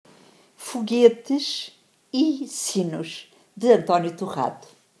Foguetes e sinos, de António Torrado.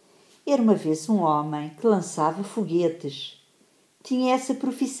 Era uma vez um homem que lançava foguetes. Tinha essa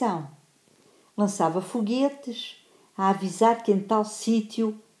profissão. Lançava foguetes a avisar que em tal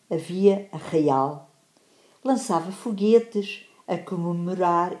sítio havia arraial. Lançava foguetes a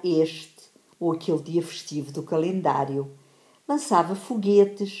comemorar este ou aquele dia festivo do calendário. Lançava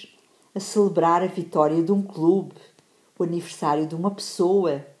foguetes a celebrar a vitória de um clube, o aniversário de uma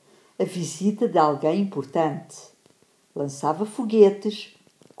pessoa, a visita de alguém importante. Lançava foguetes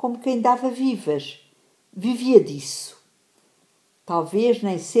como quem dava vivas. Vivia disso. Talvez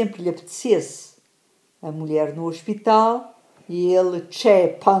nem sempre lhe apetecesse. A mulher no hospital e ele,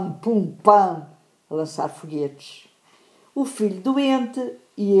 tchê, pam, pum, pam, a lançar foguetes. O filho doente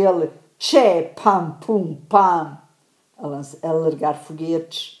e ele, tchê, pam, pum, pam, a largar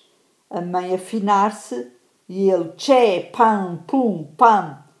foguetes. A mãe a afinar-se e ele, tchê, pam, pum,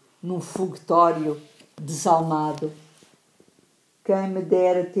 pam, num foguetório desalmado. Quem me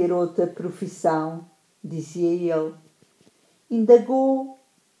dera ter outra profissão, dizia ele. Indagou,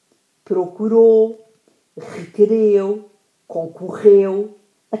 procurou, requereu, concorreu,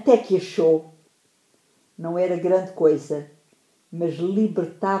 até que achou. Não era grande coisa, mas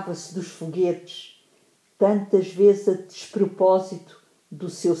libertava-se dos foguetes, tantas vezes a despropósito do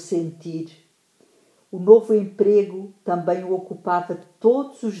seu sentir. O novo emprego também o ocupava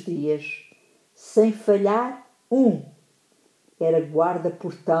todos os dias, sem falhar um. Era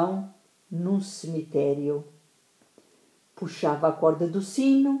guarda-portão num cemitério. Puxava a corda do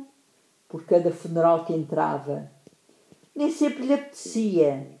sino por cada funeral que entrava. Nem sempre lhe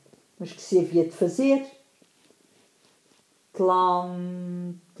apetecia, mas que se havia de fazer.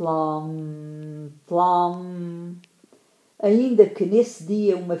 Tlom, tlom, tlom. Ainda que nesse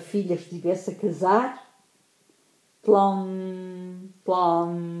dia uma filha estivesse a casar, plom,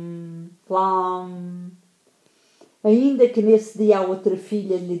 plom, plom. Ainda que nesse dia a outra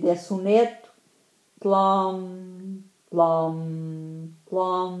filha lhe desse um neto, plom, plom,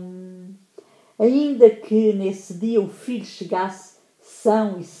 plom. Ainda que nesse dia o filho chegasse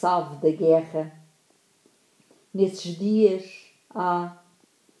são e salvo da guerra. Nesses dias,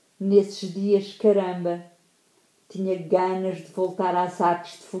 caramba, tinha ganas de voltar às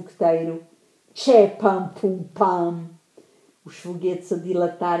artes de fogueteiro. Tchê, pam, pum, pam. Os foguetes a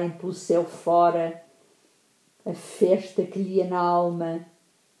dilatarem pelo céu fora, a festa que lhe ia na alma,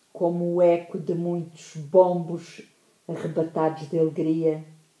 como o eco de muitos bombos arrebatados de alegria.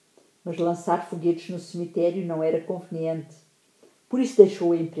 Mas lançar foguetes no cemitério não era conveniente. Por isso deixou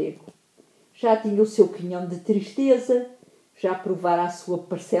o emprego. Já tinha o seu quinhão de tristeza, já provara a sua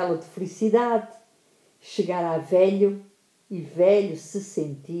parcela de felicidade. Chegara a velho, e velho se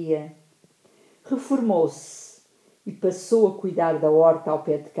sentia. Reformou-se e passou a cuidar da horta ao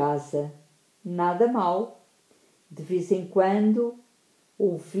pé de casa. Nada mal. De vez em quando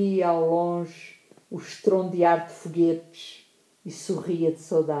ouvia ao longe o estrondear de foguetes e sorria de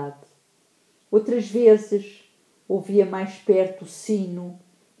saudade. Outras vezes ouvia mais perto o sino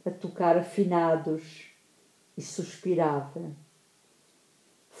a tocar afinados e suspirava.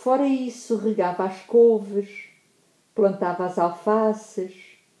 Fora isso, regava as couves, plantava as alfaces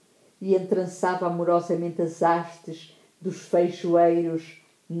e entrançava amorosamente as hastes dos feijoeiros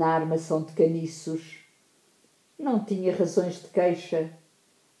na armação de caniços. Não tinha razões de queixa.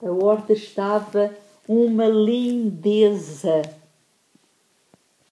 A horta estava uma lindeza.